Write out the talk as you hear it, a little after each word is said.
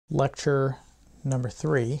lecture number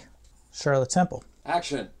 3, Charlotte Temple.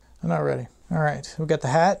 Action. I'm not ready. All right, we got the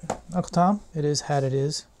hat, Uncle Tom. It is hat it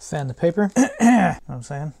is. Fan the paper. You know what I'm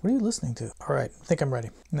saying? What are you listening to? All right, I think I'm ready.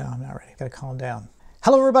 No, I'm not ready. Gotta calm down.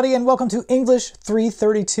 Hello, everybody, and welcome to English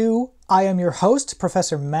 332. I am your host,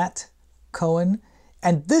 Professor Matt Cohen,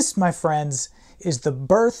 and this, my friends, is the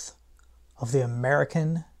birth of the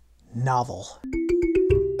American novel.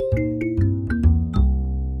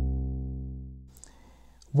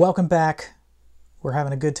 Welcome back. We're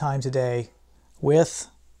having a good time today with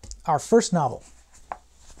our first novel,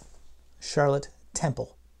 Charlotte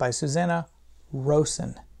Temple by Susanna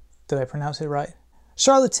Rowson. Did I pronounce it right?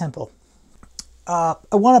 Charlotte Temple. I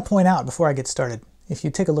want to point out before I get started, if you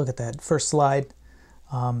take a look at that first slide,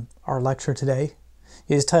 our lecture today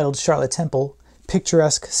is titled Charlotte Temple,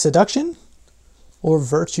 Picturesque Seduction or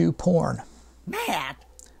Virtue Porn? Matt!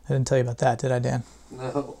 I didn't tell you about that, did I, Dan?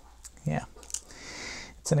 No. Yeah.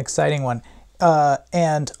 It's an exciting one.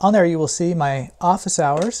 And on there you will see my office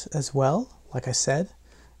hours as well. Like I said,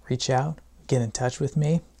 reach out, get in touch with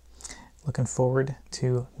me. Looking forward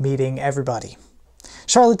to meeting everybody.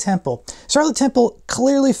 Charlotte Temple. Charlotte Temple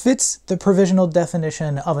clearly fits the provisional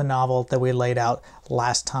definition of a novel that we laid out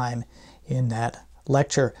last time in that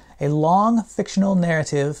lecture. A long fictional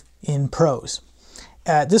narrative in prose.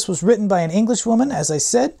 This was written by an English woman, as I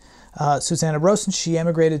said, Susanna Rowson. She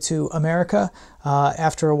emigrated to America.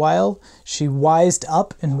 After a while, she wised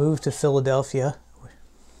up and moved to Philadelphia.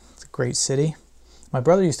 It's a great city. My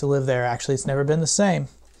brother used to live there, actually. It's never been the same.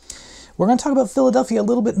 We're going to talk about Philadelphia a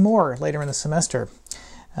little bit more later in the semester.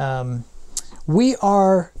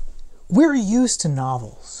 We're used to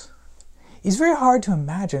novels. It's very hard to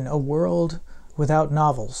imagine a world without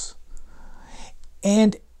novels.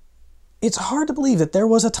 And it's hard to believe that there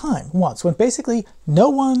was a time once when basically no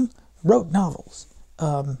one wrote novels.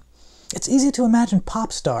 It's easy to imagine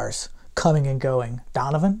pop stars coming and going.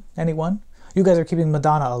 Donovan, anyone? You guys are keeping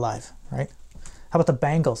Madonna alive, right? How about the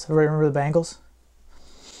Bangles? Everybody remember the Bangles?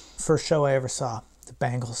 First show I ever saw, the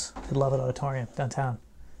Bangles at Lovett Auditorium downtown.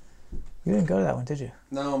 You didn't go to that one, did you?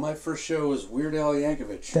 No, my first show was Weird Al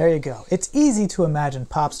Yankovic. There you go. It's easy to imagine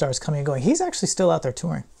pop stars coming and going. He's actually still out there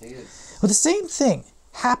touring. He is. Well, the same thing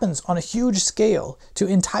happens on a huge scale to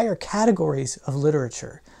entire categories of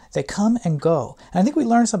literature. They come and go. And I think we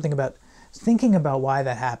learned something about thinking about why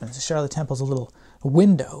that happens. Charlotte Temple's a little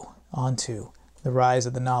window onto the rise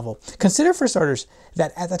of the novel. Consider, for starters,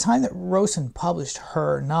 that at the time that Rowson published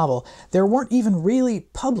her novel, there weren't even really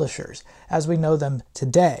publishers as we know them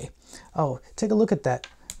today. Oh, take a look at that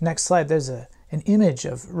next slide. There's an image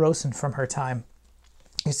of Rowson from her time.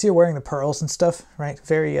 You see her wearing the pearls and stuff, right?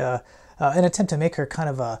 Very, an attempt to make her kind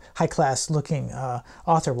of a high-class looking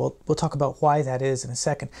author. We'll talk about why that is in a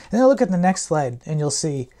second. And then look at the next slide, and you'll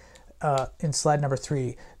see in slide number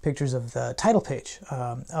 3 pictures of the title page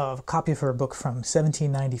of a copy of her book from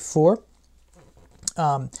 1794.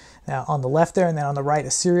 Now on the left there, and then on the right,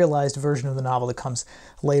 a serialized version of the novel that comes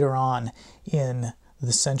later on in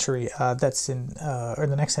the century, that's in, or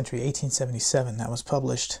the next century, 1877, that was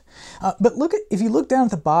published. But if you look down at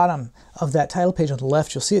the bottom of that title page on the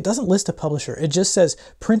left, you'll see it doesn't list a publisher. It just says,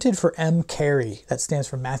 printed for M. Carey. That stands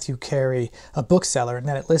for Matthew Carey, a bookseller, and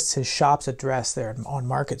then it lists his shop's address there on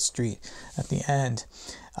Market Street at the end.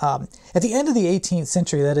 At the end of the 18th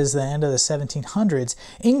century, that is the end of the 1700s,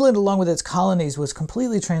 England, along with its colonies, was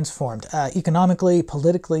completely transformed, economically,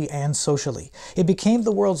 politically, and socially. It became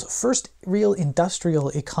the world's first real industrial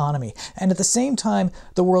economy, and at the same time,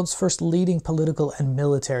 the world's first leading political and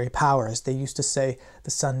military power. As they used to say,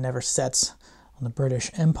 the sun never sets on the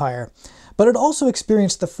British Empire. But it also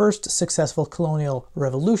experienced the first successful colonial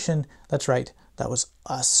revolution. That's right, that was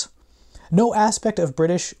us. No aspect of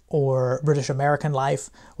British or British American life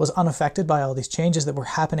was unaffected by all these changes that were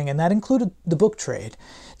happening, and that included the book trade.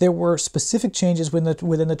 There were specific changes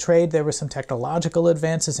within the trade. There were some technological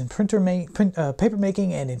advances in paper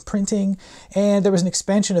making and in printing, and there was an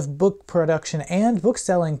expansion of book production and book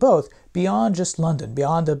selling both beyond just London,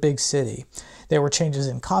 beyond a big city. There were changes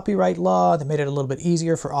in copyright law that made it a little bit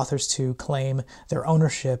easier for authors to claim their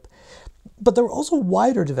ownership. But there were also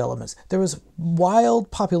wider developments. There was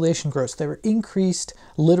wild population growth. There were increased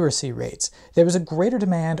literacy rates. There was a greater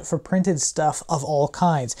demand for printed stuff of all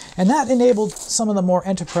kinds. And that enabled some of the more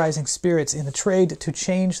enterprising spirits in the trade to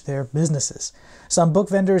change their businesses. Some book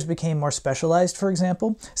vendors became more specialized, for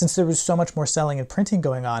example, since there was so much more selling and printing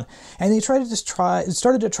going on. And they started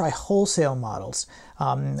to try wholesale models,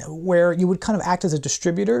 where you would kind of act as a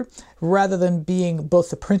distributor rather than being both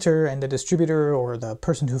the printer and the distributor or the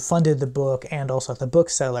person who funded the book and also at the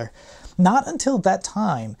bookseller. Not until that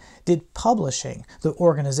time did publishing, the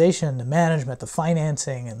organization, the management, the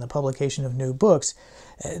financing, and the publication of new books,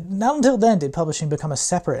 not until then did publishing become a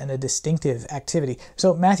separate and a distinctive activity.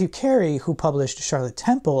 So Matthew Carey, who published Charlotte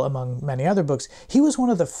Temple, among many other books, he was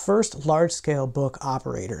one of the first large-scale book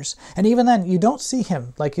operators. And even then, you don't see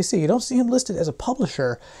him, like you see, you don't see him listed as a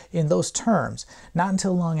publisher in those terms, not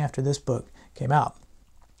until long after this book came out.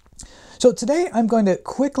 So today I'm going to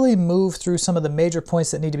quickly move through some of the major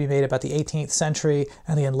points that need to be made about the 18th century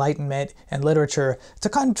and the Enlightenment and literature to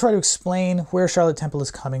kind of try to explain where Charlotte Temple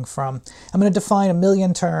is coming from. I'm going to define a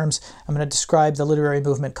million terms. I'm going to describe the literary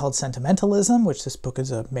movement called sentimentalism, which this book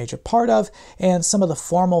is a major part of, and some of the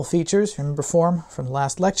formal features. Remember form from the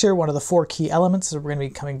last lecture, one of the 4 key elements that we're going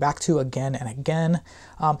to be coming back to again and again.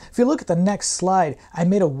 If you look at the next slide, I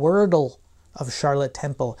made a Wordle of Charlotte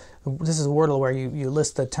Temple. This is a Wordle where you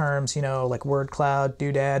list the terms, you know, like word cloud,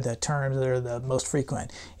 doodad, the terms that are the most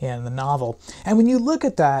frequent in the novel. And when you look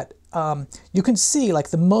at that, you can see like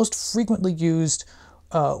the most frequently used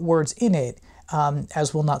words in it,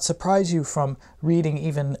 as will not surprise you from reading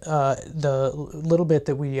even the little bit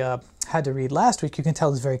that we had to read last week. You can tell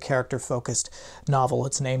it's a very character-focused novel.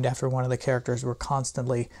 It's named after one of the characters. We're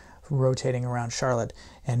constantly rotating around Charlotte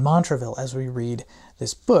and Montraville as we read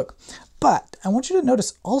this book. But I want you to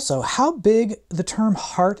notice also how big the term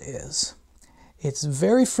heart is. It's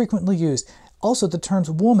very frequently used. Also the terms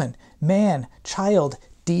woman, man, child,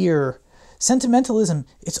 dear. Sentimentalism,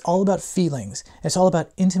 it's all about feelings. It's all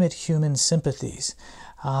about intimate human sympathies.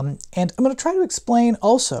 And I'm going to try to explain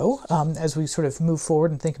also, as we sort of move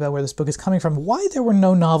forward and think about where this book is coming from, why there were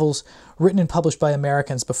no novels written and published by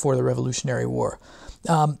Americans before the Revolutionary War.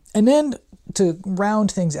 And then to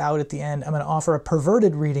round things out at the end, I'm going to offer a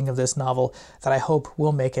perverted reading of this novel that I hope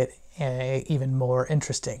will make it even more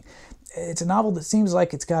interesting. It's a novel that seems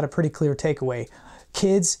like it's got a pretty clear takeaway.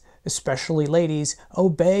 Kids, especially ladies,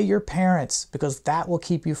 obey your parents because that will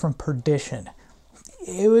keep you from perdition.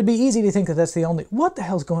 It would be easy to think that that's the only... What the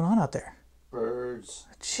hell's going on out there? Birds.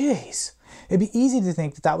 Jeez. It'd be easy to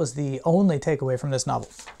think that that was the only takeaway from this novel.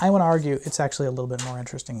 I want to argue it's actually a little bit more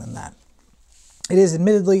interesting than that. It is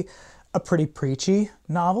admittedly a pretty preachy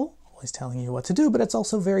novel, always telling you what to do, but it's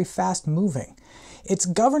also very fast-moving. It's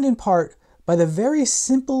governed in part by the very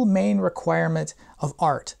simple main requirement of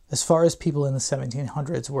art, as far as people in the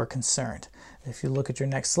 1700s were concerned. If you look at your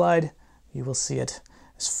next slide, you will see it.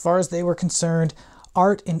 As far as they were concerned,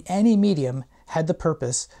 art in any medium had the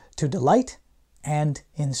purpose to delight and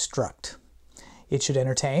instruct. It should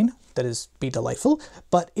entertain, that is, be delightful,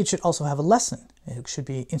 but it should also have a lesson. It should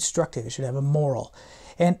be instructive. It should have a moral.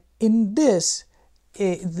 And in this,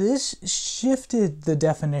 this shifted the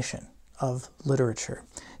definition of literature.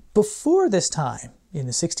 Before this time, in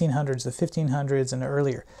the 1600s, the 1500s, and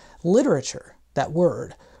earlier, literature, that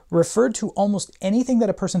word, referred to almost anything that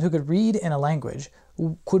a person who could read in a language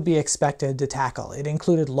could be expected to tackle. It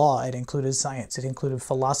included law, it included science, it included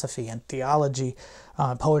philosophy and theology,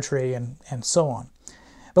 poetry, and so on.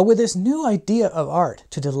 But with this new idea of art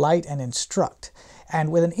to delight and instruct, and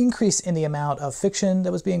with an increase in the amount of fiction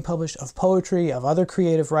that was being published, of poetry, of other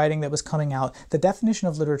creative writing that was coming out, the definition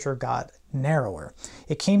of literature got narrower.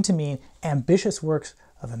 It came to mean ambitious works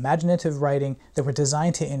of imaginative writing that were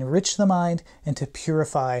designed to enrich the mind and to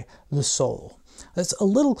purify the soul. That's a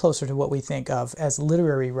little closer to what we think of as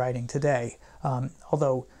literary writing today,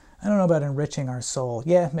 although I don't know about enriching our soul.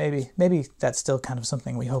 Yeah, maybe that's still kind of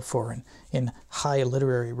something we hope for in high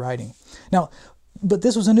literary writing. Now, but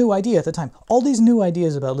this was a new idea at the time. All these new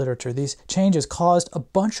ideas about literature, these changes caused a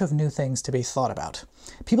bunch of new things to be thought about.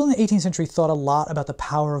 People in the 18th century thought a lot about the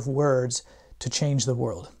power of words to change the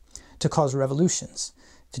world, to cause revolutions,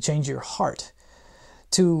 to change your heart,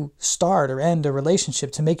 to start or end a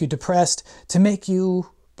relationship, to make you depressed, to make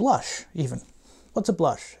you blush even. What's a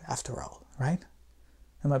blush, after all, right?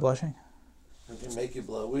 Am I blushing? I can make you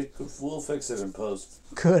blow. We'll fix it in post.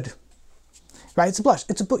 Good. Right, it's a blush.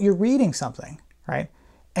 It's a book. You're reading something, right?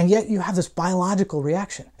 And yet you have this biological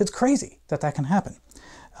reaction. It's crazy that that can happen.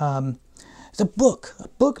 It's a book. A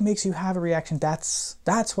book makes you have a reaction. That's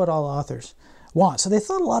what all authors want. So they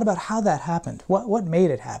thought a lot about how that happened. What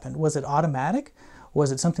made it happen? Was it automatic?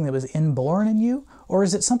 Was it something that was inborn in you? Or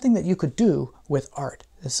is it something that you could do with art?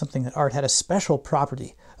 Is something that art had a special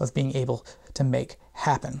property of being able to make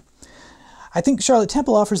happen? I think Charlotte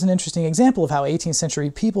Temple offers an interesting example of how 18th century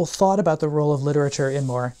people thought about the role of literature in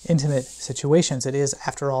more intimate situations. It is,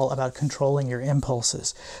 after all, about controlling your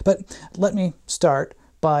impulses. But let me start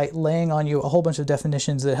by laying on you a whole bunch of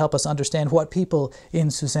definitions that help us understand what people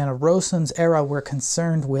in Susanna Rowson's era were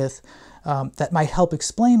concerned with, that might help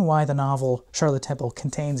explain why the novel Charlotte Temple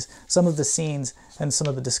contains some of the scenes and some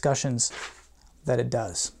of the discussions that it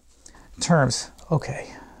does. Terms.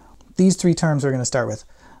 Okay. These three terms we're going to start with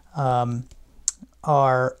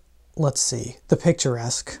are, let's see, the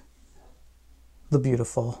picturesque, the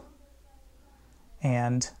beautiful,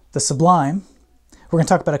 and the sublime. We're going to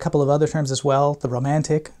talk about a couple of other terms as well, the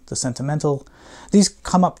romantic, the sentimental. These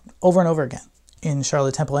come up over and over again in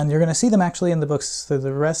Charlotte Temple, and you're going to see them actually in the books through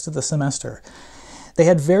the rest of the semester. They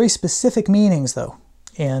had very specific meanings, though,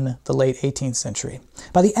 in the late 18th century.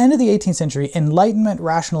 By the end of the 18th century, Enlightenment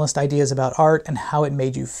rationalist ideas about art and how it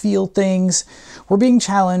made you feel things were being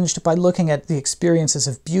challenged by looking at the experiences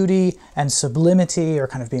of beauty and sublimity, or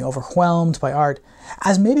kind of being overwhelmed by art,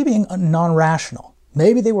 as maybe being non-rational.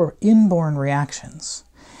 Maybe they were inborn reactions.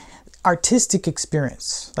 Artistic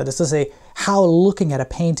experience, that is to say, how looking at a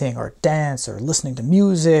painting or dance or listening to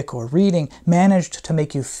music or reading managed to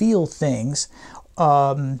make you feel things,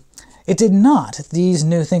 it did not, these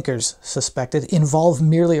new thinkers suspected, involve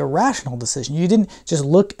merely a rational decision. You didn't just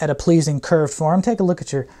look at a pleasing curved form. Take a look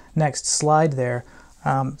at your next slide there,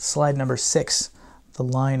 slide number 6. The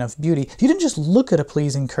line of beauty. You didn't just look at a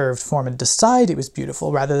pleasing curved form and decide it was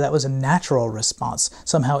beautiful, rather that was a natural response,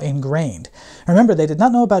 somehow ingrained. Remember, they did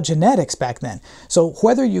not know about genetics back then, so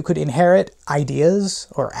whether you could inherit ideas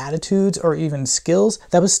or attitudes or even skills,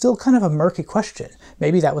 that was still kind of a murky question.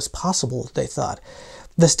 Maybe that was possible, they thought.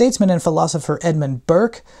 The statesman and philosopher Edmund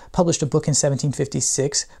Burke published a book in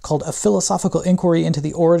 1756 called A Philosophical Inquiry into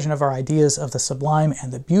the Origin of Our Ideas of the Sublime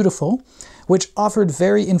and the Beautiful, which offered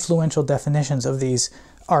very influential definitions of these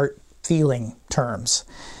art-feeling terms.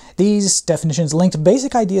 These definitions linked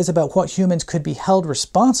basic ideas about what humans could be held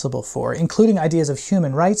responsible for, including ideas of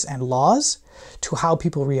human rights and laws, to how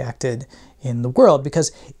people reacted in the world.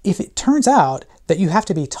 Because if it turns out that you have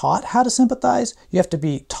to be taught how to sympathize, you have to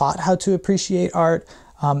be taught how to appreciate art,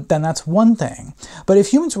 then that's one thing. But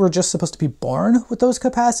if humans were just supposed to be born with those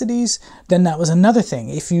capacities, then that was another thing.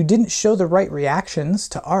 If you didn't show the right reactions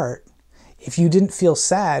to art, if you didn't feel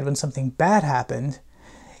sad when something bad happened,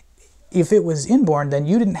 if it was inborn, then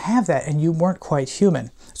you didn't have that and you weren't quite human.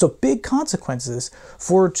 So big consequences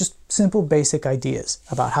for just simple basic ideas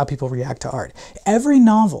about how people react to art. Every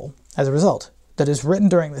novel, as a result, that is written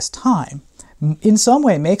during this time, in some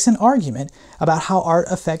way makes an argument about how art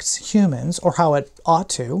affects humans, or how it ought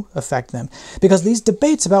to affect them. Because these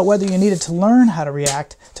debates about whether you needed to learn how to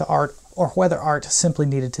react to art or whether art simply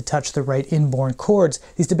needed to touch the right inborn chords,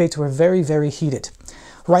 these debates were very, very heated.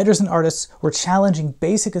 Writers and artists were challenging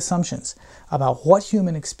basic assumptions about what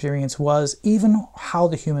human experience was, even how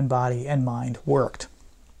the human body and mind worked.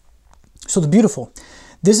 So the beautiful.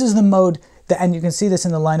 This is the mode that, and you can see this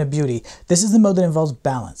in the line of beauty, this is the mode that involves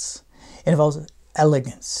balance. It involves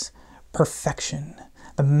elegance, perfection,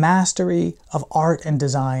 the mastery of art and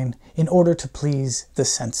design in order to please the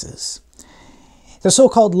senses. The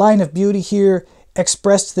so-called line of beauty here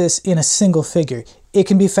expressed this in a single figure. It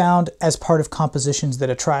can be found as part of compositions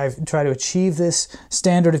that try to achieve this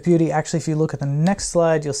standard of beauty. Actually, if you look at the next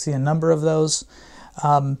slide, you'll see a number of those.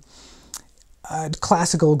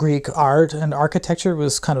 Classical Greek art and architecture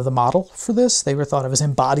was kind of the model for this. They were thought of as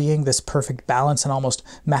embodying this perfect balance and almost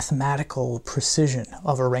mathematical precision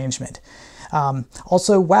of arrangement.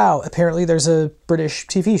 Also, wow, apparently there's a British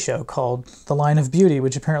TV show called The Line of Beauty,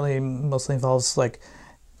 which apparently mostly involves like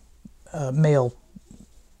male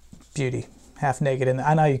beauty, half naked. And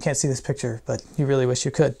I know you can't see this picture, but you really wish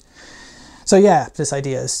you could. So yeah, this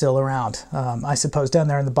idea is still around. I suppose down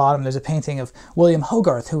there in the bottom there's a painting of William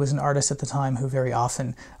Hogarth, who was an artist at the time who very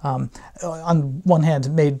often, on one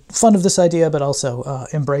hand, made fun of this idea, but also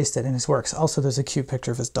embraced it in his works. Also, there's a cute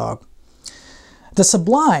picture of his dog. The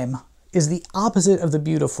sublime is the opposite of the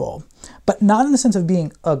beautiful, but not in the sense of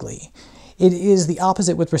being ugly. It is the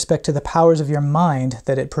opposite with respect to the powers of your mind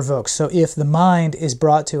that it provokes. So if the mind is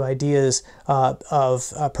brought to ideas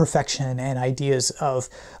of perfection and ideas of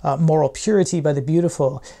moral purity by the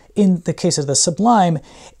beautiful, in the case of the sublime,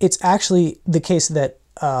 it's actually the case that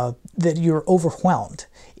that you're overwhelmed.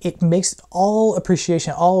 It makes all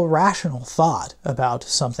appreciation, all rational thought about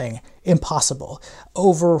something impossible,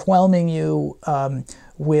 overwhelming you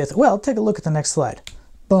with, well, take a look at the next slide.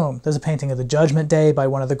 boom, there's a painting of the Judgment Day by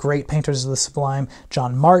one of the great painters of the sublime,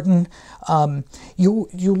 John Martin. You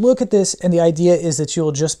look at this, and the idea is that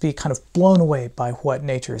you'll just be kind of blown away by what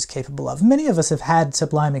nature is capable of. Many of us have had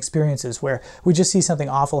sublime experiences where we just see something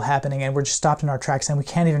awful happening and we're just stopped in our tracks and we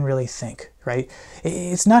can't even really think, right?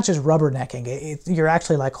 It's not just rubbernecking. You're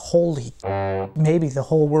actually like, holy, maybe the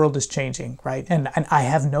whole world is changing, right? And I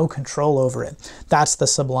have no control over it. That's the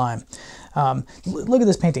sublime. Look at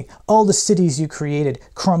this painting. All the cities you created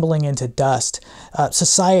crumbling into dust.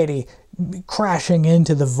 Society crashing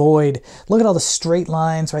into the void. Look at all the straight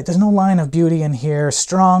lines, right? There's no line of beauty in here.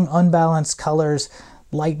 Strong, unbalanced colors,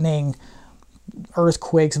 lightning,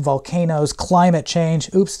 earthquakes, volcanoes, climate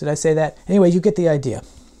change. Oops, did I say that? Anyway, you get the idea.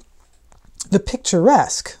 The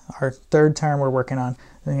picturesque, our third term we're working on.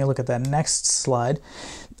 Then you look at that next slide.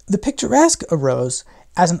 The picturesque arose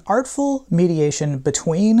as an artful mediation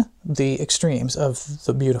between the extremes of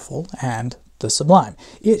the beautiful and the sublime.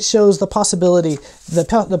 It shows the possibilities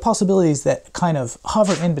that kind of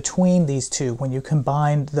hover in between these two when you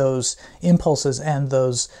combine those impulses and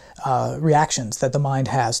those reactions that the mind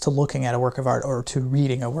has to looking at a work of art or to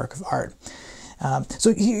reading a work of art.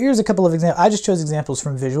 So here's a couple of examples. I just chose examples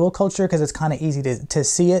from visual culture because it's kind of easy to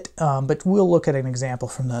see it, but we'll look at an example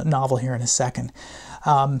from the novel here in a second.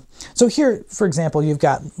 So here, for example, you've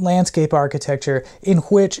got landscape architecture in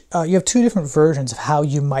which you have two different versions of how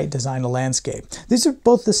you might design a landscape. These are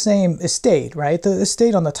both the same estate, right? The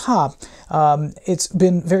estate on the top, it's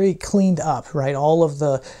been very cleaned up, right? All of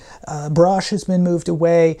the brush has been moved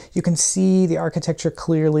away. You can see the architecture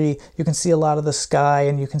clearly. You can see a lot of the sky,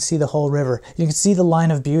 and you can see the whole river. You can see the line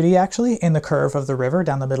of beauty actually in the curve of the river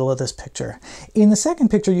down the middle of this picture. In the second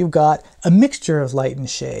picture, you've got a mixture of light and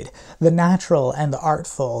shade, the natural and the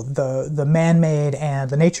artful, the man-made and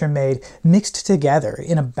the nature-made mixed together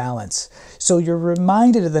in a balance. So you're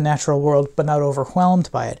reminded of the natural world, but not overwhelmed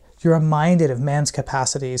by it. You're reminded of man's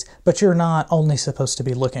capacities, but you're not only supposed to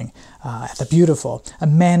be looking at the beautiful, a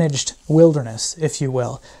managed wilderness, if you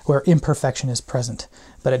will, where imperfection is present,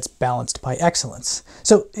 but it's balanced by excellence.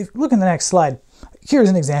 So if you look in the next slide, here's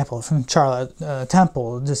an example from Charlotte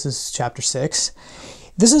Temple. This is chapter 6.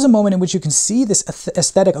 This is a moment in which you can see this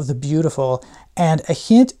aesthetic of the beautiful and a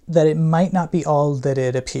hint that it might not be all that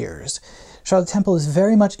it appears. Charlotte Temple is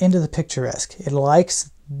very much into the picturesque. It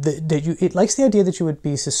likes the idea that you would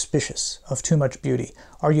be suspicious of too much beauty,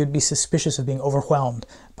 or you'd be suspicious of being overwhelmed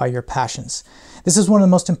by your passions. This is one of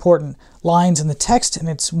the most important lines in the text, and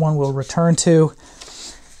it's one we'll return to.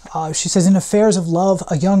 She says, "In affairs of love,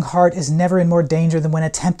 a young heart is never in more danger than when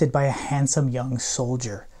attempted by a handsome young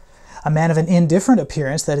soldier. A man of an indifferent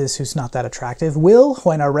appearance, that is, who's not that attractive, will,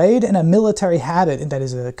 when arrayed in a military habit, that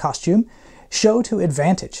is, a costume, show to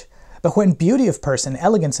advantage. But when beauty of person,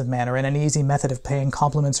 elegance of manner, and an easy method of paying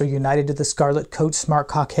compliments are united to the scarlet coat, smart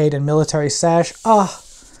cockade, and military sash,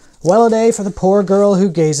 well a day for the poor girl who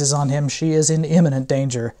gazes on him. She is in imminent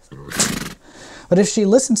danger. But if she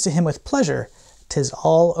listens to him with pleasure, 'tis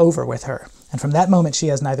all over with her, and from that moment she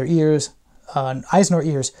has neither eyes nor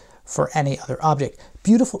ears for any other object."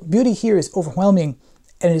 Beauty here is overwhelming,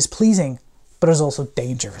 and it is pleasing, but it is also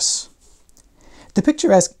dangerous. The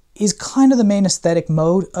picturesque is kind of the main aesthetic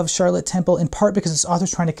mode of Charlotte Temple, in part because its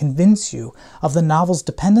author's trying to convince you of the novel's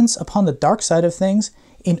dependence upon the dark side of things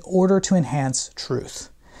in order to enhance truth.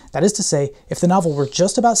 That is to say, if the novel were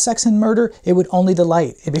just about sex and murder, it would only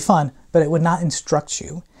delight. It'd be fun, but it would not instruct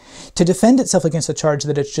you. To defend itself against the charge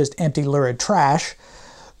that it's just empty, lurid trash,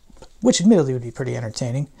 which admittedly would be pretty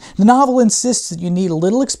entertaining, the novel insists that you need a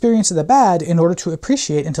little experience of the bad in order to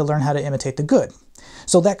appreciate and to learn how to imitate the good.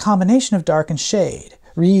 So that combination of dark and shade,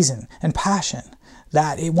 reason and passion,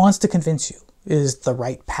 that it wants to convince you is the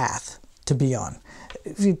right path to be on.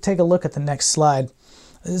 If you take a look at the next slide,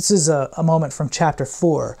 this is a moment from chapter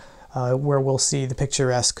 4 where we'll see the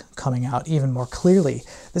picturesque coming out even more clearly.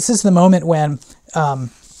 This is the moment when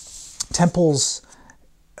Temple's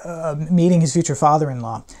meeting his future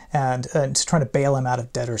father-in-law and trying to bail him out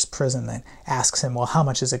of debtor's prison, and asks him, well, how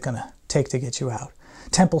much is it going to take to get you out?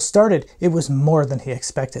 Temple started. It was more than he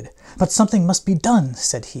expected. "But something must be done,"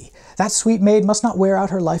 said he. "That sweet maid must not wear out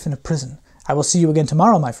her life in a prison. I will see you again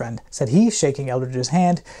tomorrow, my friend," said he, shaking Eldridge's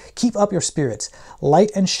hand. "Keep up your spirits.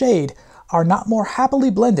 Light and shade are not more happily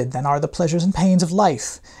blended than are the pleasures and pains of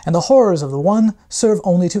life, and the horrors of the one serve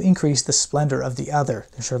only to increase the splendor of the other."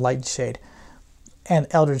 There's your light and shade. And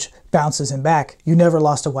Eldridge bounces him back. "You never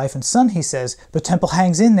lost a wife and son," he says, but Temple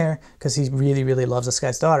hangs in there because he really, really loves this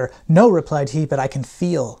guy's daughter. "No," replied he, "but I can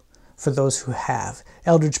feel for those who have."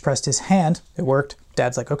 Eldridge pressed his hand. It worked.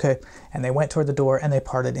 Dad's like, okay. And they went toward the door and they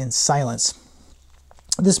parted in silence.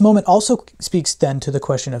 This moment also speaks then to the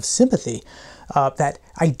question of sympathy, that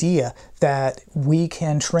idea that we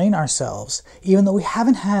can train ourselves, even though we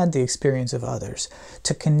haven't had the experience of others,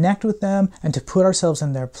 to connect with them and to put ourselves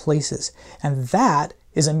in their places. And that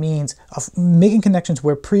is a means of making connections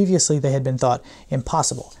where previously they had been thought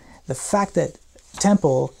impossible. The fact that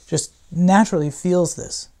Temple just naturally feels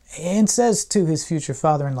this and says to his future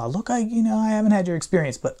father-in-law, look, I haven't had your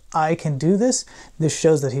experience, but I can do this. This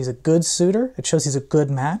shows that he's a good suitor. It shows he's a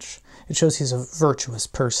good match. It shows he's a virtuous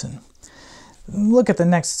person. Look at the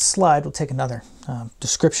next slide. We'll take another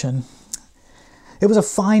description. It was a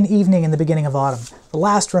fine evening in the beginning of autumn. The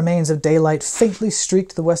last remains of daylight faintly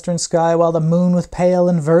streaked the western sky, while the moon, with pale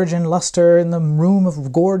and virgin luster in the room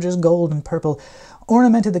of gorgeous gold and purple,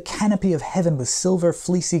 ornamented the canopy of heaven with silver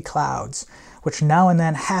fleecy clouds, which now and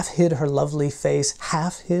then half hid her lovely face,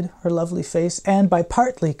 and by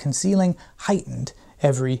partly concealing, heightened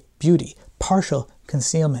every beauty. Partial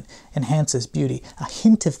concealment enhances beauty, a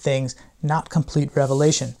hint of things, not complete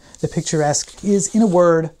revelation. The picturesque is, in a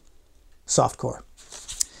word, softcore.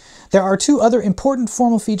 There are two other important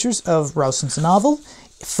formal features of Rowson's novel.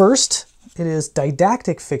 First, it is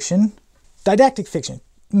didactic fiction. Didactic fiction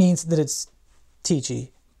means that it's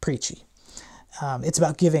teachy, preachy. It's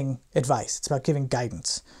about giving advice. It's about giving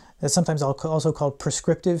guidance. It's sometimes also called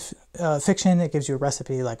prescriptive fiction. It gives you a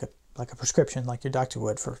recipe like a prescription, like your doctor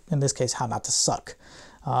would for, in this case, how not to suck.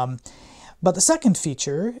 But the second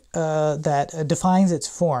feature that defines its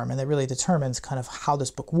form and that really determines kind of how this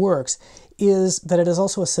book works is that it is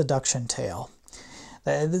also a seduction tale.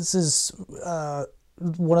 This is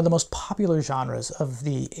one of the most popular genres of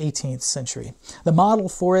the 18th century. The model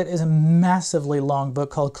for it is a massively long book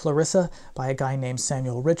called Clarissa by a guy named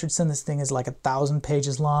Samuel Richardson. This thing is like 1,000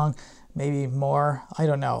 pages long, maybe more. I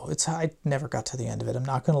don't know. I never got to the end of it, I'm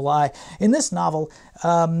not going to lie. In this novel,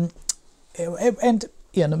 and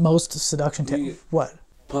in most seduction tales, what?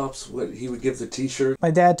 Pops, what he would give the t-shirt? My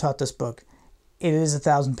dad taught this book. It is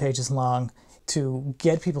 1,000 pages long. To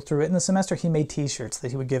get people through it in the semester, he made t-shirts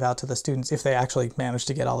that he would give out to the students if they actually managed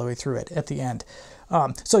to get all the way through it at the end.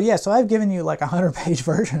 So I've given you like a 100-page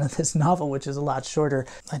version of this novel, which is a lot shorter.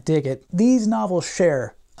 I dig it. These novels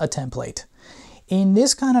share a template. In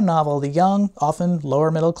this kind of novel, the young, often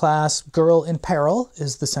lower middle class girl in peril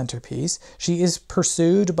is the centerpiece. She is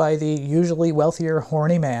pursued by the usually wealthier,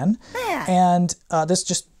 horny man. And this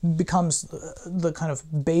just becomes the kind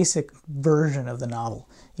of basic version of the novel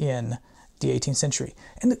in the 18th century.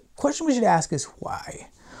 And the question we should ask is why?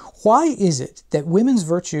 Why is it that women's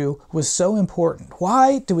virtue was so important?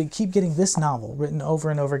 Why do we keep getting this novel written over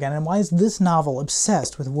and over again? And why is this novel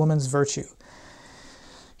obsessed with woman's virtue?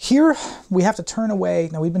 Here, we have to turn away.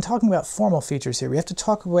 Now, we've been talking about formal features here. We have to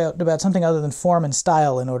talk about something other than form and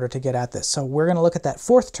style in order to get at this. So we're going to look at that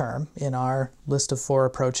fourth term in our list of 4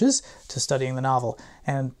 approaches to studying the novel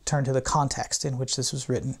and turn to the context in which this was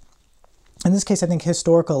written. In this case, I think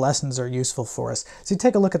historical lessons are useful for us. So you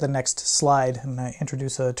take a look at the next slide, and I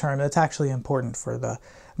introduce a term that's actually important for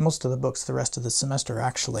most of the books the rest of the semester,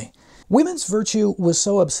 actually. Women's virtue was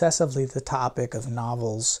so obsessively the topic of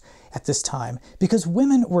novels at this time because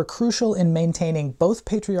women were crucial in maintaining both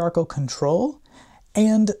patriarchal control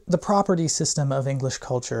and the property system of English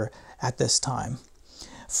culture at this time.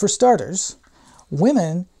 For starters,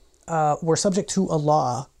 women were subject to a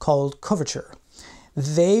law called coverture.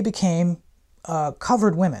 They became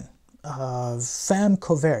covered women, femme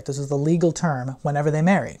couverte. This is the legal term whenever they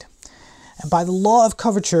married. And by the law of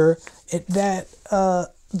coverture,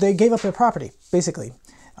 they gave up their property, basically.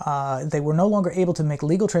 They were no longer able to make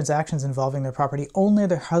legal transactions involving their property. Only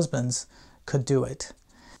their husbands could do it.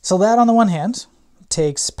 So that, on the one hand,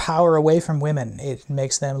 takes power away from women. It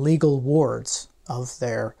makes them legal wards of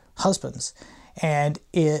their husbands. And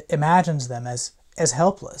it imagines them as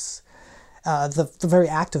helpless. The very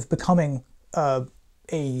act of becoming a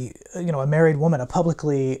married woman, a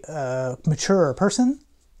publicly mature person,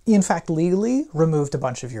 in fact legally removed a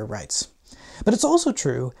bunch of your rights. But it's also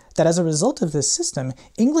true that as a result of this system,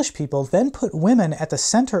 English people then put women at the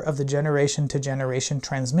center of the generation-to-generation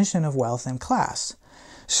transmission of wealth and class.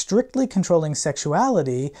 Strictly controlling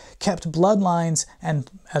sexuality kept bloodlines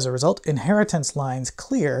and, as a result, inheritance lines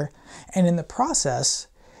clear, and in the process,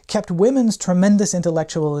 kept women's tremendous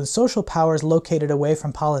intellectual and social powers located away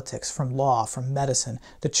from politics, from law, from medicine,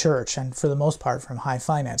 the church, and for the most part from high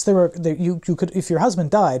finance. You could, if your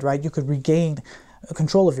husband died, right, you could regain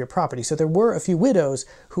control of your property. So there were a few widows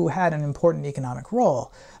who had an important economic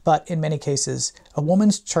role, but in many cases, a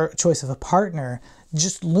woman's choice of a partner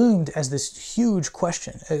just loomed as this huge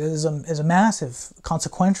question, as a massive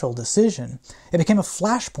consequential decision. It became a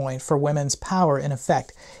flashpoint for women's power in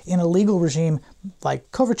effect. In a legal regime like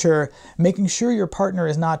coverture, making sure your partner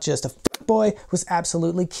is not just a boy was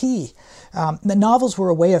absolutely key. The novels were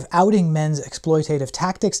a way of outing men's exploitative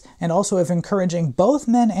tactics and also of encouraging both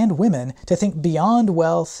men and women to think beyond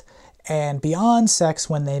wealth and beyond sex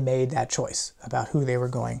when they made that choice about who they were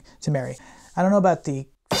going to marry. I don't know about the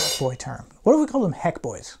boy term. What do we call them? Heck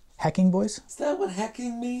boys? Hecking boys? Is that what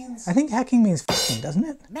hecking means? I think hecking means f***ing, doesn't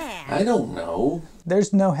it? I don't know.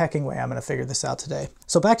 There's no hecking way I'm going to figure this out today.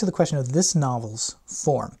 So back to the question of this novel's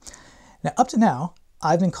form. Now, up to now,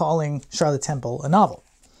 I've been calling Charlotte Temple a novel,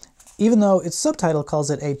 even though its subtitle calls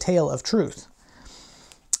it a tale of truth.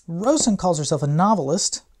 Rowson calls herself a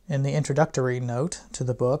novelist in the introductory note to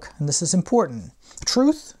the book, and this is important.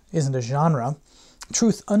 Truth isn't a genre.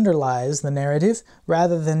 Truth underlies the narrative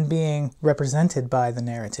rather than being represented by the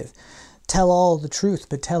narrative. Tell all the truth,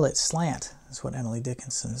 but tell it slant, is what Emily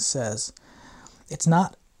Dickinson says. It's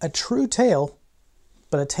not a true tale,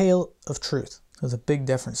 but a tale of truth. There's a big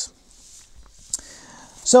difference.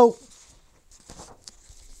 So,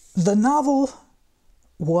 the novel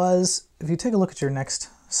was, if you take a look at your next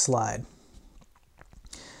slide,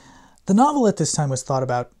 the novel at this time was thought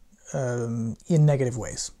about in negative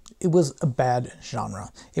ways. It was a bad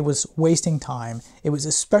genre. It was wasting time. It was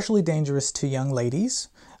especially dangerous to young ladies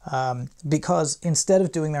because instead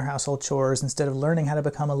of doing their household chores, instead of learning how to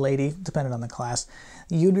become a lady, depending on the class,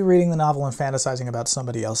 you'd be reading the novel and fantasizing about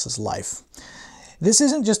somebody else's life. This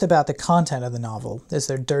isn't just about the content of the novel. Is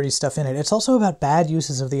there dirty stuff in it? It's also about bad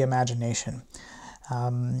uses of the imagination.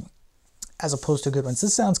 As opposed to good ones.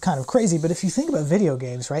 This sounds kind of crazy, but if you think about video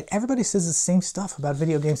games, right, everybody says the same stuff about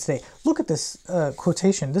video games today. Look at this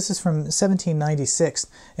quotation. This is from 1796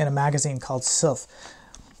 in a magazine called Sylph.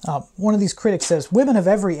 One of these critics says, "Women of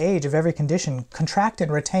every age, of every condition, contract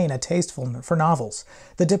and retain a taste for novels.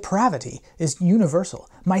 The depravity is universal.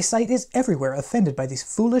 My sight is everywhere offended by these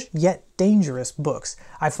foolish yet dangerous books.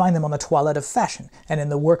 I find them on the toilette of fashion, and in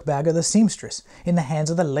the work-bag of the seamstress, in the hands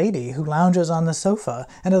of the lady who lounges on the sofa,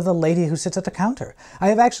 and of the lady who sits at the counter. I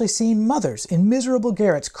have actually seen mothers in miserable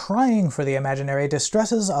garrets crying for the imaginary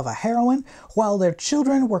distresses of a heroine, while their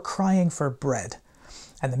children were crying for bread.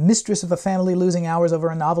 And the mistress of a family losing hours over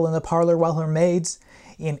a novel in the parlor while her maids,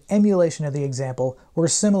 in emulation of the example, were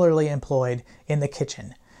similarly employed in the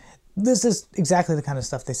kitchen." This is exactly the kind of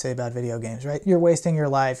stuff they say about video games, right? You're wasting your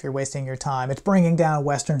life, you're wasting your time, it's bringing down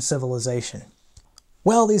Western civilization.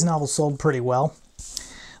 Well, these novels sold pretty well.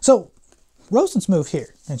 So, Rowson's move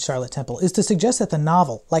here in Charlotte Temple is to suggest that the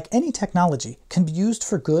novel, like any technology, can be used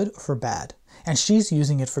for good or for bad. And she's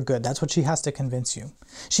using it for good. That's what she has to convince you.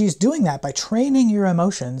 She's doing that by training your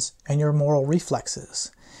emotions and your moral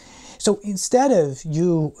reflexes. So instead of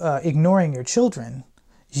you ignoring your children,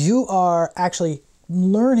 you are actually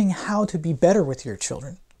learning how to be better with your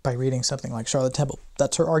children by reading something like Charlotte Temple.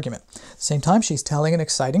 That's her argument. At the same time, she's telling an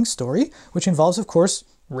exciting story, which involves, of course,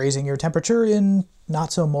 raising your temperature in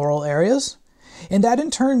not-so-moral areas. And that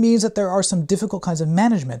in turn means that there are some difficult kinds of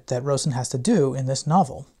management that Rowson has to do in this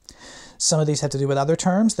novel. Some of these have to do with other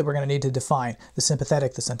terms that we're going to need to define: the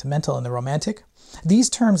sympathetic, the sentimental, and the romantic.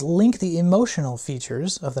 These terms link the emotional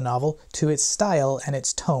features of the novel to its style and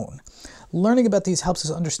its tone. Learning about these helps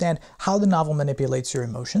us understand how the novel manipulates your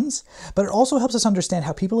emotions, but it also helps us understand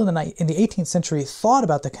how people in the 18th century thought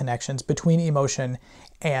about the connections between emotion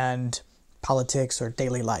and politics or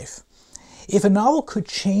daily life. If a novel could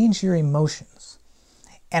change your emotions,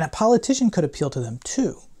 and a politician could appeal to them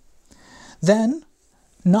too, then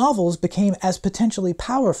novels became as potentially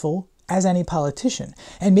powerful as any politician,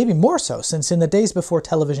 and maybe more so, since in the days before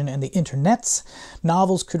television and the internets,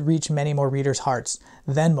 novels could reach many more readers' hearts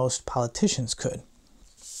than most politicians could.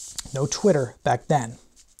 No Twitter back then.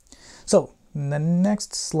 So, the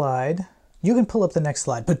next slide, you can pull up the next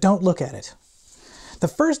slide, but don't look at it. The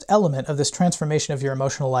first element of this transformation of your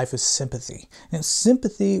emotional life is sympathy. And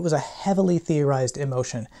sympathy was a heavily theorized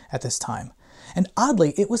emotion at this time. And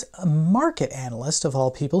oddly, it was a market analyst, of all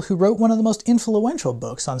people, who wrote one of the most influential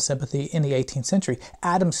books on sympathy in the 18th century.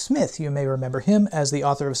 Adam Smith, you may remember him as the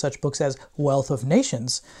author of such books as Wealth of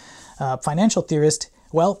Nations. Financial theorist,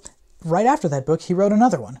 well, right after that book, he wrote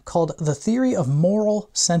another one called The Theory of Moral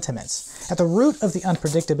Sentiments. At the root of the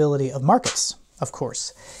unpredictability of markets, of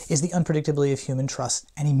course, is the unpredictability of human trust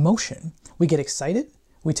and emotion. We get excited,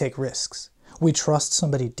 we take risks. We trust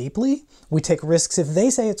somebody deeply, we take risks if they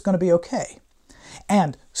say it's going to be okay.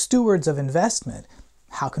 And stewards of investment,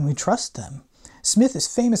 how can we trust them? Smith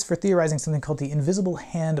is famous for theorizing something called the invisible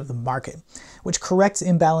hand of the market, which corrects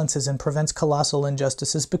imbalances and prevents colossal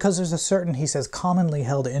injustices because there's a certain, he says, commonly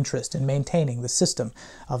held interest in maintaining the system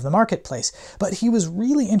of the marketplace. But he was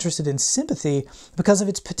really interested in sympathy because of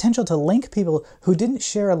its potential to link people who didn't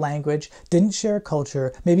share a language, didn't share a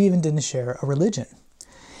culture, maybe even didn't share a religion.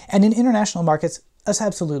 And in international markets, that's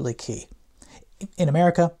absolutely key. In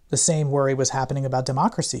America, the same worry was happening about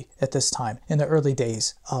democracy at this time, in the early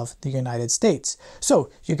days of the United States. So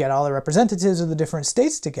you get all the representatives of the different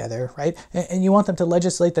states together, right? And you want them to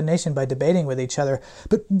legislate the nation by debating with each other.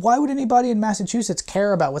 But why would anybody in Massachusetts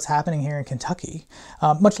care about what's happening here in Kentucky?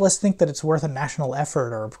 Much less think that it's worth a national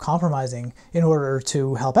effort or compromising in order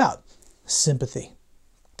to help out. Sympathy,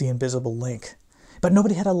 the invisible link. But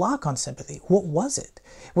nobody had a lock on sympathy. What was it?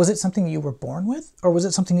 Was it something you were born with? Or was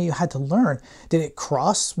it something that you had to learn? Did it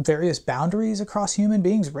cross various boundaries across human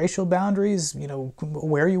beings, racial boundaries,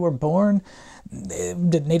 where you were born?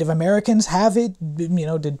 Did Native Americans have it?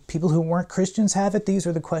 Did people who weren't Christians have it? These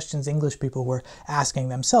are the questions English people were asking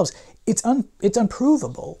themselves. It's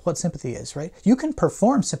unprovable what sympathy is, right? You can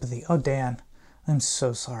perform sympathy. Oh, Dan, I'm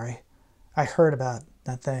so sorry. I heard about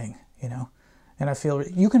that thing, and I feel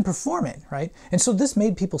you can perform it, right? And so this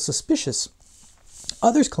made people suspicious.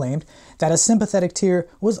 Others claimed that a sympathetic tear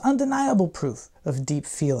was undeniable proof of deep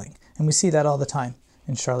feeling, and we see that all the time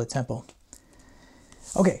in Charlotte Temple.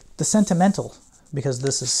 Okay, the sentimental, because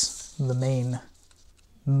this is the main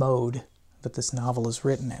mode that this novel is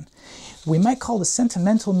written in. We might call the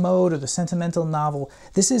sentimental mode or the sentimental novel.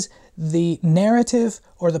 This is the narrative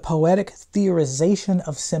or the poetic theorization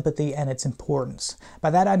of sympathy and its importance. By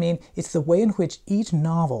that I mean it's the way in which each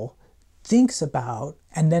novel thinks about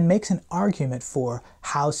and then makes an argument for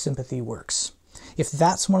how sympathy works. If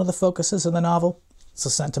that's one of the focuses of the novel, it's a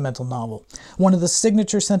sentimental novel. One of the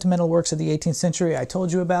signature sentimental works of the 18th century I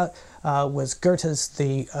told you about was Goethe's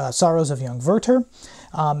The Sorrows of Young Werther.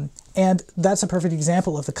 And that's a perfect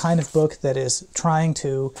example of the kind of book that is trying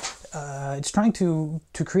to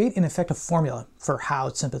create, in effect, a formula for how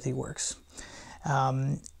sympathy works.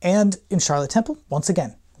 And in Charlotte Temple, once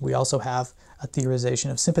again, we also have a theorization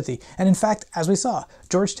of sympathy. And in fact, as we saw,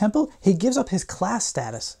 George Temple, he gives up his class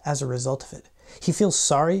status as a result of it. He feels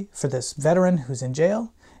sorry for this veteran who's in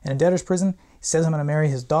jail and in debtor's prison. He says, I'm going to marry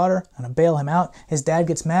his daughter, I'm going to bail him out. His dad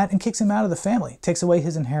gets mad and kicks him out of the family, takes away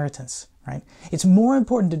his inheritance. Right? It's more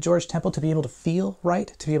important to George Temple to be able to feel right,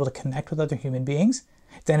 to be able to connect with other human beings,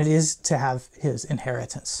 than it is to have his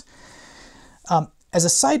inheritance. As a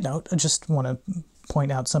side note, I just want to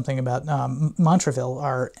point out something about Montraville,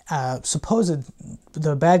 our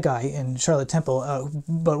the bad guy in Charlotte Temple,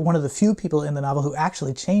 but one of the few people in the novel who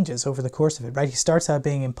actually changes over the course of it, right? He starts out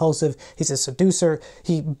being impulsive, he's a seducer,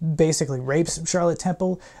 he basically rapes Charlotte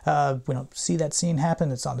Temple. We don't see that scene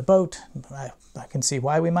happen, it's on the boat. I can see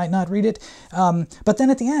why we might not read it. But then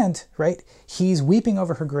at the end, right, he's weeping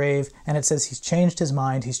over her grave, and it says he's changed his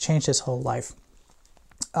mind, he's changed his whole life.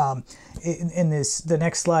 The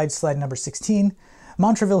next slide, slide number 16,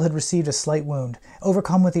 Montraville had received a slight wound.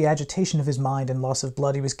 Overcome with the agitation of his mind and loss of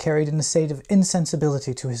blood, he was carried in a state of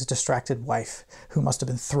insensibility to his distracted wife, who must have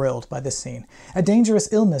been thrilled by this scene. A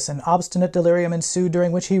dangerous illness and obstinate delirium ensued,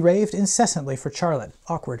 during which he raved incessantly for Charlotte.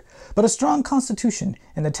 Awkward. But a strong constitution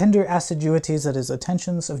and the tender assiduities at his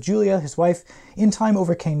attentions of Julia, his wife, in time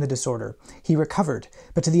overcame the disorder. He recovered,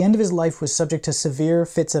 but to the end of his life was subject to severe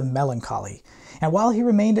fits of melancholy. And while he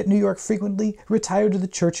remained at New York frequently, retired to the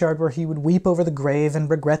churchyard where he would weep over the grave and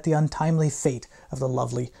regret the untimely fate of the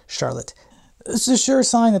lovely Charlotte. It's a sure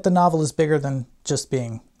sign that the novel is bigger than just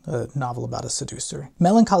being a novel about a seducer.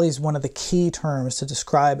 Melancholy is one of the key terms to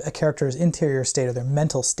describe a character's interior state or their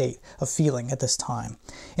mental state of feeling at this time.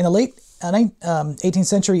 In the late 18th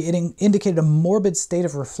century, it indicated a morbid state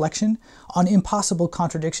of reflection on impossible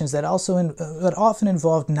contradictions that often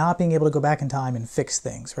involved not being able to go back in time and fix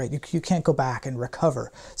things, right? You can't go back and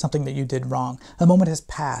recover something that you did wrong. A moment has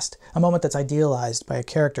passed, a moment that's idealized by a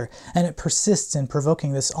character, and it persists in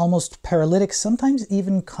provoking this almost paralytic, sometimes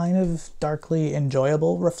even kind of darkly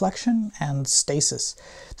enjoyable reflection and stasis.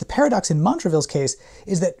 The paradox in Montraville's case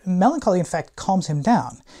is that melancholy, in fact, calms him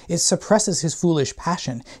down. It suppresses his foolish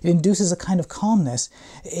passion. It induces a kind of calmness.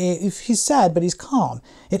 If he's sad, but he's calm.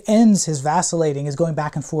 It ends his vacillating, his going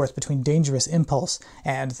back and forth between dangerous impulse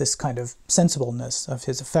and this kind of sensibleness of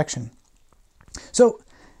his affection. So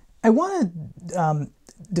I want to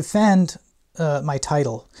defend my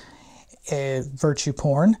title, Virtue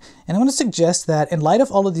Porn, and I want to suggest that in light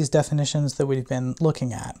of all of these definitions that we've been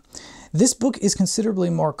looking at, this book is considerably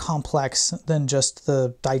more complex than just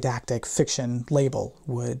the didactic fiction label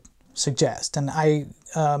would suggest. And I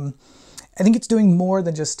think it's doing more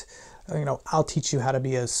than just I'll teach you how to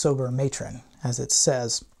be a sober matron, as it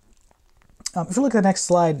says. If you look at the next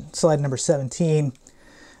slide, slide number 17,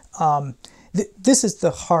 this is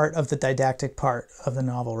the heart of the didactic part of the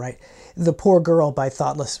novel, right? The poor girl by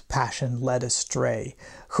thoughtless passion led astray,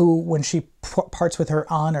 who, when she parts with her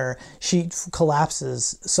honor, she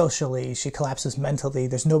collapses socially, she collapses mentally,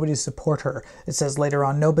 there's nobody to support her. It says later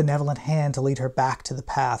on, no benevolent hand to lead her back to the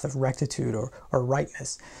path of rectitude or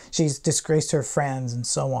rightness. She's disgraced her friends and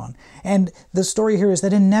so on. And the story here is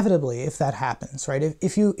that inevitably, if that happens, right,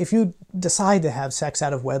 if you decide to have sex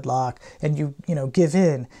out of wedlock and you give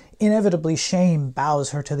in, inevitably shame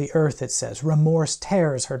bows her to the earth, it says. Remorse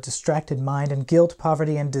tears her distracted mind, and guilt,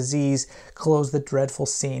 poverty, and disease close the dreadful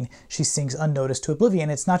scene. She sinks unnoticed to oblivion.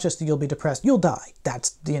 It's not just that you'll be depressed, you'll die.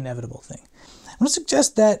 That's the inevitable thing. I want to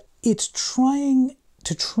suggest that it's trying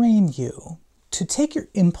to train you to take your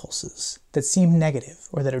impulses that seem negative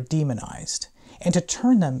or that are demonized and to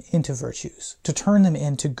turn them into virtues, to turn them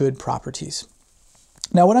into good properties.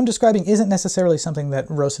 Now, what I'm describing isn't necessarily something that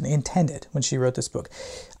Rowson intended when she wrote this book.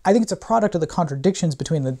 I think it's a product of the contradictions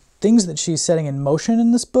between the things that she's setting in motion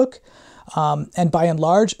in this book, and by and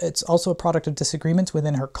large, it's also a product of disagreements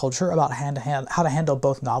within her culture about how to handle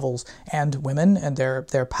both novels and women and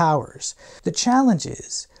their powers. The challenge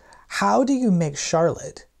is, how do you make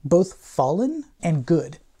Charlotte both fallen and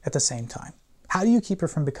good at the same time? How do you keep her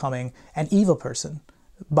from becoming an evil person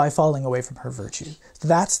by falling away from her virtue?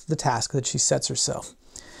 That's the task that she sets herself.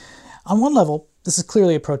 On one level, this is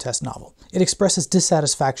clearly a protest novel. It expresses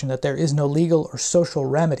dissatisfaction that there is no legal or social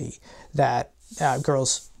remedy that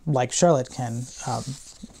girls like Charlotte can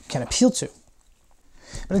appeal to.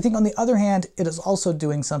 But I think on the other hand, it is also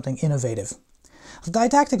doing something innovative. The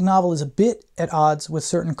didactic novel is a bit at odds with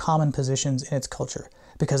certain common positions in its culture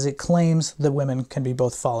because it claims that women can be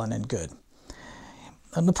both fallen and good.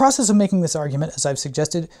 In the process of making this argument, as I've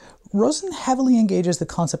suggested, Rowson heavily engages the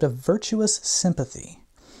concept of virtuous sympathy.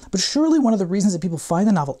 But surely one of the reasons that people find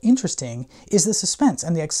the novel interesting is the suspense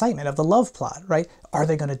and the excitement of the love plot, right? Are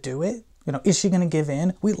they going to do it? Is she going to give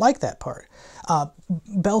in? We like that part.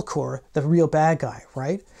 Belcour, the real bad guy,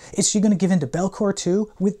 right? Is she going to give in to Belcour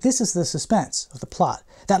too? This is the suspense of the plot.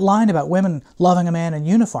 That line about women loving a man in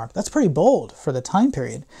uniform, that's pretty bold for the time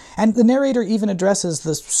period. And the narrator even addresses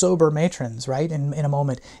the sober matrons, right, in a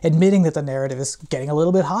moment, admitting that the narrative is getting a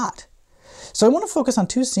little bit hot. So I want to focus on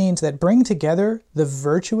two scenes that bring together the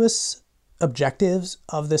virtuous objectives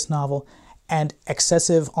of this novel and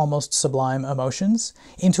excessive, almost sublime emotions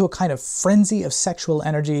into a kind of frenzy of sexual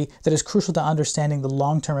energy that is crucial to understanding the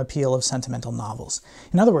long-term appeal of sentimental novels.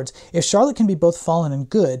 In other words, if Charlotte can be both fallen and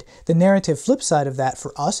good, the narrative flip side of that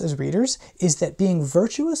for us as readers is that being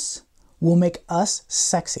virtuous will make us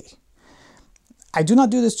sexy. I do not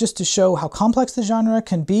do this just to show how complex the genre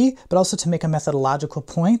can be, but also to make a methodological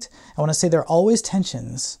point. I want to say there are always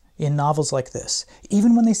tensions in novels like this,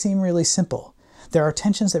 even when they seem really simple. There are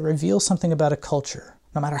tensions that reveal something about a culture,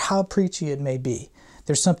 no matter how preachy it may be.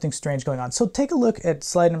 There's something strange going on. So take a look at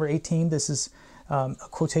slide number 18. This is a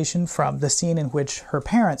quotation from the scene in which her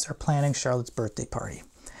parents are planning Charlotte's birthday party.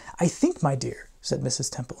 "I think, my dear," said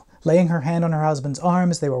Mrs. Temple, laying her hand on her husband's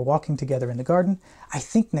arm as they were walking together in the garden, "I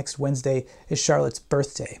think next Wednesday is Charlotte's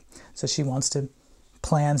birthday." So she wants to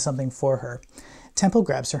plan something for her. Temple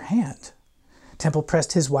grabs her hand. Temple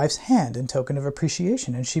pressed his wife's hand in token of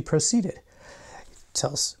appreciation, and she proceeded.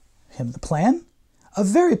 Tells him the plan. "A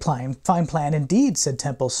very fine plan indeed," said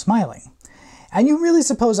Temple, smiling. "And you really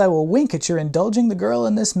suppose I will wink at your indulging the girl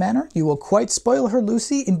in this manner? You will quite spoil her,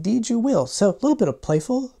 Lucy. Indeed you will." So a little bit of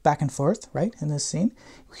playful back and forth, right, in this scene.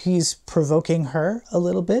 He's provoking her a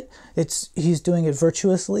little bit. He's doing it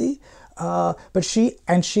virtuously, but she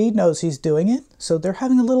knows he's doing it. So they're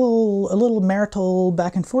having a little marital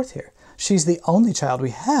back and forth here. "She's the only child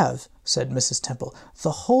we have," said Mrs. Temple,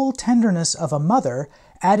 "the whole tenderness of a mother,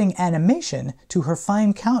 adding animation to her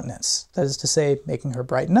fine countenance." That is to say, making her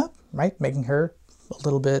brighten up, right? Making her a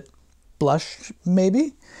little bit blush,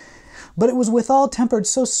 maybe. "But it was withal tempered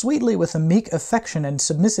so sweetly with the meek affection and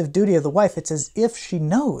submissive duty of the wife." It's as if she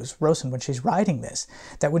knows, Rowson, when she's writing this,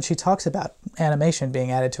 that when she talks about animation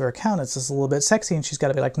being added to her countenance, it's a little bit sexy, and she's got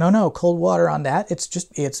to be like, no, cold water on that.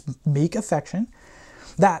 It's meek affection.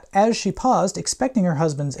 That, as she paused, expecting her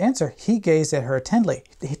husband's answer, he gazed at her tenderly.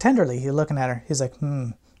 He's looking at her. He's like,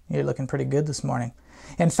 you're looking pretty good this morning,"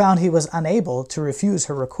 and found he was unable to refuse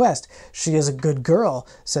her request. "She is a good girl,"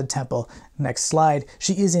 said Temple. Next slide.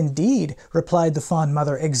 "She is indeed," replied the fond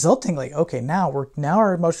mother exultingly. Okay, now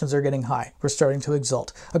our emotions are getting high. We're starting to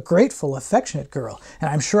exult. "A grateful, affectionate girl, and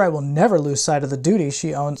I'm sure I will never lose sight of the duty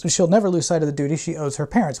she owes. She'll never lose sight of the duty she owes her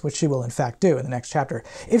parents," which she will in fact do in the next chapter.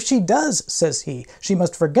 "If she does," says he, "she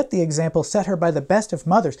must forget the example set her by the best of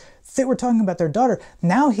mothers." They were talking about their daughter.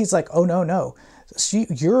 Now he's like, "Oh no.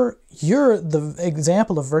 You're the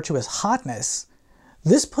example of virtuous hotness."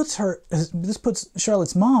 This puts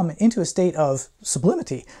Charlotte's mom into a state of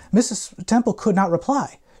sublimity. Mrs. Temple could not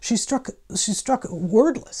reply. She struck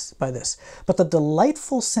wordless by this. But the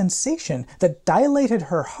delightful sensation that dilated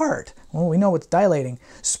her heart, well, we know what's dilating,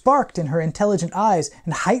 sparked in her intelligent eyes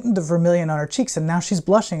and heightened the vermilion on her cheeks, and now she's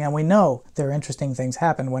blushing, and we know there are interesting things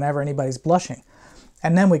happen whenever anybody's blushing.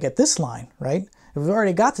 And then we get this line, right? We've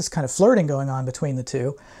already got this kind of flirting going on between the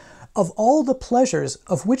two. "Of all the pleasures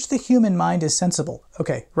of which the human mind is sensible."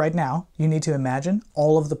 Okay, right now, you need to imagine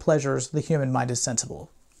all of the pleasures the human mind is sensible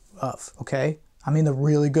of, okay? I mean the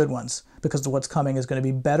really good ones, because what's coming is going to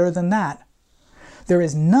be better than that. "There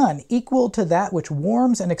is none equal to that which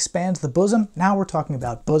warms and expands the bosom." Now we're talking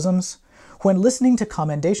about bosoms. "When listening to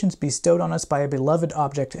commendations bestowed on us by a beloved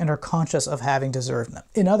object and are conscious of having deserved them."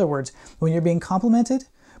 In other words, when you're being complimented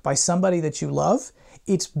by somebody that you love,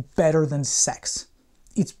 it's better than sex.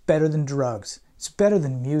 It's better than drugs. It's better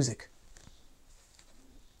than music.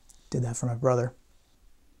 Did that for my brother.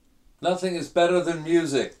 Nothing is better than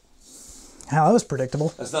music. Hell, that was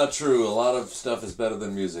predictable. That's not true. A lot of stuff is better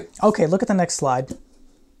than music. Okay, look at the next slide.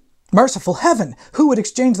 "Merciful heaven! Who would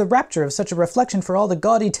exchange the rapture of such a reflection for all the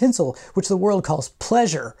gaudy tinsel which the world calls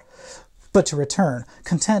pleasure?" But to return,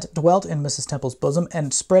 content dwelt in Mrs. Temple's bosom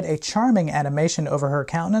and spread a charming animation over her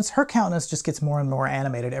countenance. Her countenance just gets more and more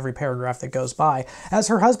animated every paragraph that goes by, as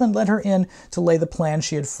her husband led her in to lay the plan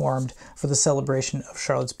she had formed for the celebration of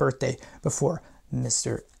Charlotte's birthday before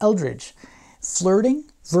Mr. Eldridge. Flirting,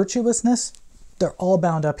 virtuousness, they're all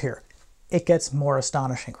bound up here. It gets more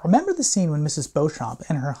astonishing. Remember the scene when Mrs. Beauchamp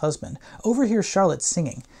and her husband overhear Charlotte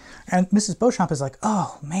singing, and Mrs. Beauchamp is like,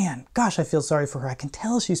 "Oh man, gosh, I feel sorry for her. I can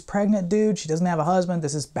tell she's pregnant, dude. She doesn't have a husband.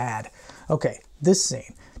 This is bad." Okay, this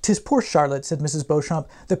scene. "'Tis poor Charlotte," said Mrs. Beauchamp,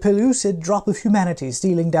 "the pellucid drop of humanity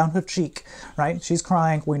stealing down her cheek." Right? She's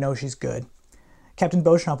crying. We know she's good. Captain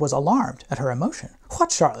Beauchamp was alarmed at her emotion.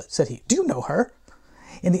 "What, Charlotte?" said he. "Do you know her?"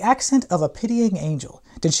 In the accent of a pitying angel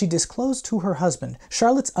did she disclose to her husband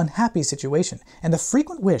Charlotte's unhappy situation, and the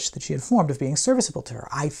frequent wish that she had formed of being serviceable to her.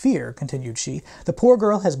 "I fear," continued she, "the poor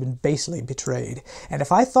girl has been basely betrayed, and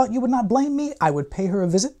if I thought you would not blame me, I would pay her a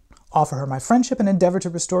visit, offer her my friendship, and endeavor to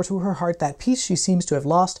restore to her heart that peace she seems to have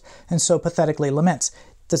lost and so pathetically laments."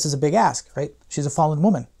 This is a big ask, right? She's a fallen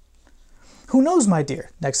woman. "Who knows, my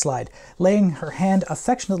dear?" Next slide. Laying her hand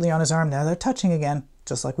affectionately on his arm. Now they're touching again,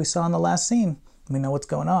 just like we saw in the last scene. We know what's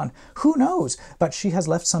going on. "Who knows but she has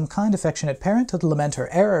left some kind affectionate parent to lament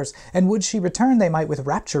her errors, and would she return they might with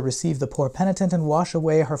rapture receive the poor penitent and wash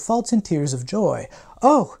away her faults in tears of joy.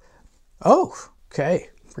 Oh, okay,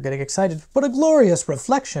 we're getting excited. What a glorious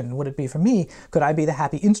reflection would it be for me, could I be the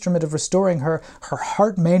happy instrument of restoring her. Her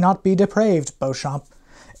heart may not be depraved, Beauchamp."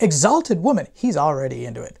 "Exalted woman!" He's already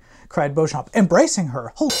into it, cried Beauchamp, embracing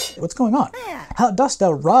her. "Holy shit, what's going on? How dost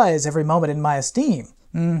thou rise every moment in my esteem?"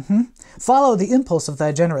 "Follow the impulse of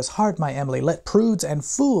thy generous heart, my Emily. Let prudes and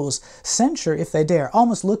fools censure if they dare,"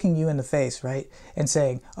 almost looking you in the face, right? And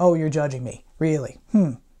saying, "Oh, you're judging me. Really?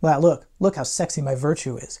 Well, look how sexy my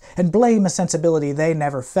virtue is. And blame a sensibility they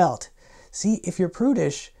never felt." See, if you're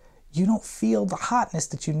prudish, you don't feel the hotness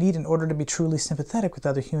that you need in order to be truly sympathetic with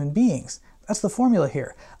other human beings. That's the formula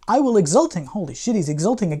here. "I will exulting," holy shit, he's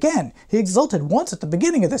exulting again. He exulted once at the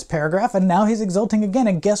beginning of this paragraph, and now he's exulting again,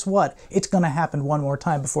 and guess what? It's going to happen one more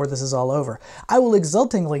time before this is all over. "I will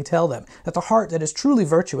exultingly tell them that the heart that is truly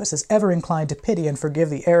virtuous is ever inclined to pity and forgive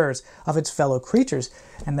the errors of its fellow creatures."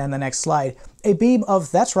 And then the next slide. A beam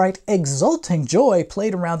of, that's right, exulting joy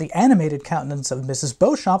played around the animated countenance of Mrs.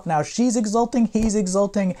 Beauchamp. Now she's exulting, he's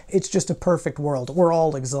exulting. It's just a perfect world. We're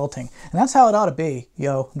all exulting. And that's how it ought to be,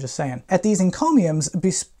 yo, I'm just saying. At these encomiums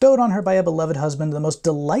bestowed on her by a beloved husband, the most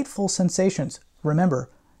delightful sensations.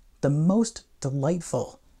 Remember, the most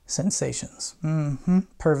delightful sensations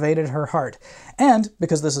pervaded her heart. And,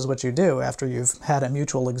 because this is what you do after you've had a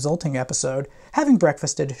mutual exulting episode, having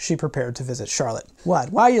breakfasted, she prepared to visit Charlotte.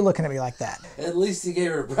 What? Why are you looking at me like that? At least he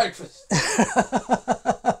gave her breakfast.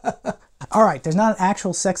 All right, there's not an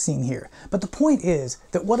actual sex scene here, but the point is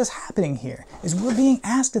that what is happening here is we're being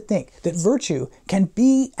asked to think that virtue can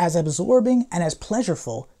be as absorbing and as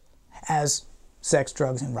pleasureful as sex,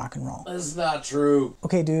 drugs, and rock and roll. That's not true.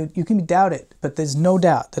 Okay, dude, you can doubt it, but there's no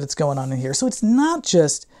doubt that it's going on in here. So it's not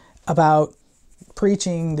just about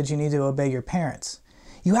preaching that you need to obey your parents.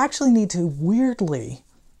 You actually need to weirdly,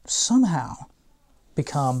 somehow,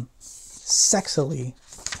 become sexily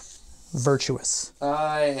virtuous.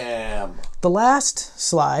 I am. The last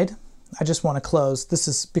slide, I just want to close. This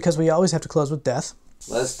is because we always have to close with death.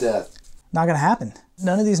 Less death. Not going to happen.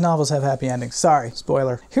 None of these novels have happy endings. Sorry,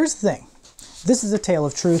 spoiler. Here's the thing. This is a tale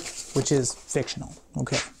of truth, which is fictional.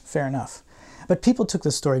 Okay, fair enough. But people took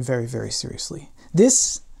this story very, very seriously.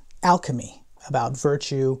 This alchemy about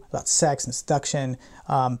virtue, about sex and seduction,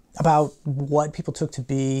 about what people took to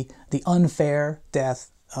be the unfair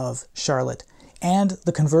death of Charlotte, and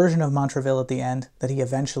the conversion of Montreville at the end, that he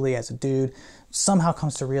eventually, as a dude, somehow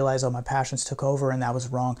comes to realize, oh, my passions took over and that was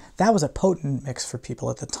wrong. That was a potent mix for people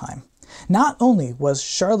at the time. Not only was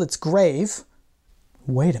Charlotte's grave,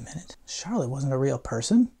 wait a minute, Charlotte wasn't a real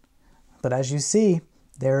person, but as you see,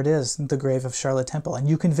 there it is, the grave of Charlotte Temple, and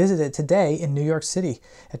you can visit it today in New York City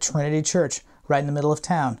at Trinity Church, right in the middle of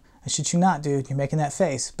town. I shit you not, dude, you're making that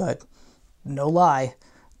face, but no lie,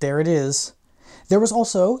 there it is. There was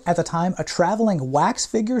also, at the time, a traveling wax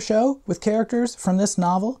figure show with characters from this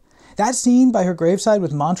novel. That scene by her graveside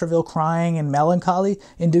with Montreville crying and melancholy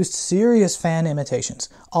induced serious fan imitations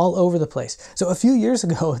all over the place. So a few years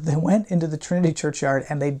ago, they went into the Trinity Churchyard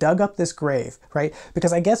and they dug up this grave, right?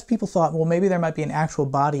 Because I guess people thought, well, maybe there might be an actual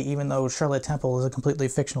body even though Charlotte Temple is a completely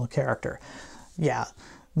fictional character. Yeah,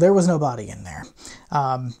 there was no body in there.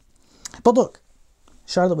 But look,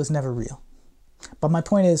 Charlotte was never real. But my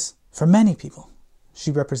point is, for many people,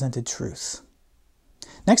 she represented truth.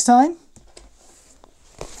 Next time,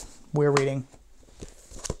 we're reading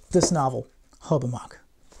this novel, Hobomok,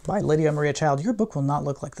 by Lydia Maria Child. Your book will not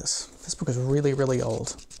look like this. This book is really, really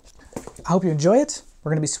old. I hope you enjoy it.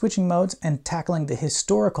 We're going to be switching modes and tackling the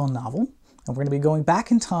historical novel. And we're going to be going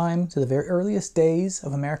back in time to the very earliest days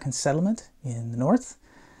of American settlement in the North.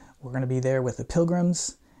 We're going to be there with the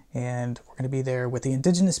Pilgrims, and we're going to be there with the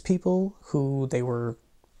indigenous people who they were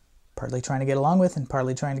partly trying to get along with and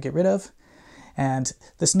partly trying to get rid of. And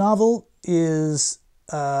this novel is,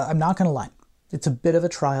 I'm not going to lie, it's a bit of a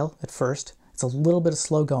trial at first. It's a little bit of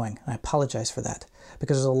slow going, and I apologize for that,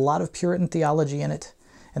 because there's a lot of Puritan theology in it,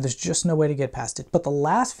 and there's just no way to get past it. But the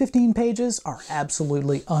last 15 pages are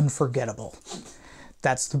absolutely unforgettable.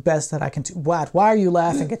 That's the best that I can do. What? Why are you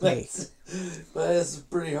laughing at me? That's a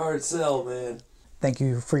pretty hard sell, man. Thank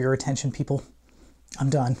you for your attention, people. I'm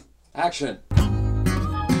done. Action.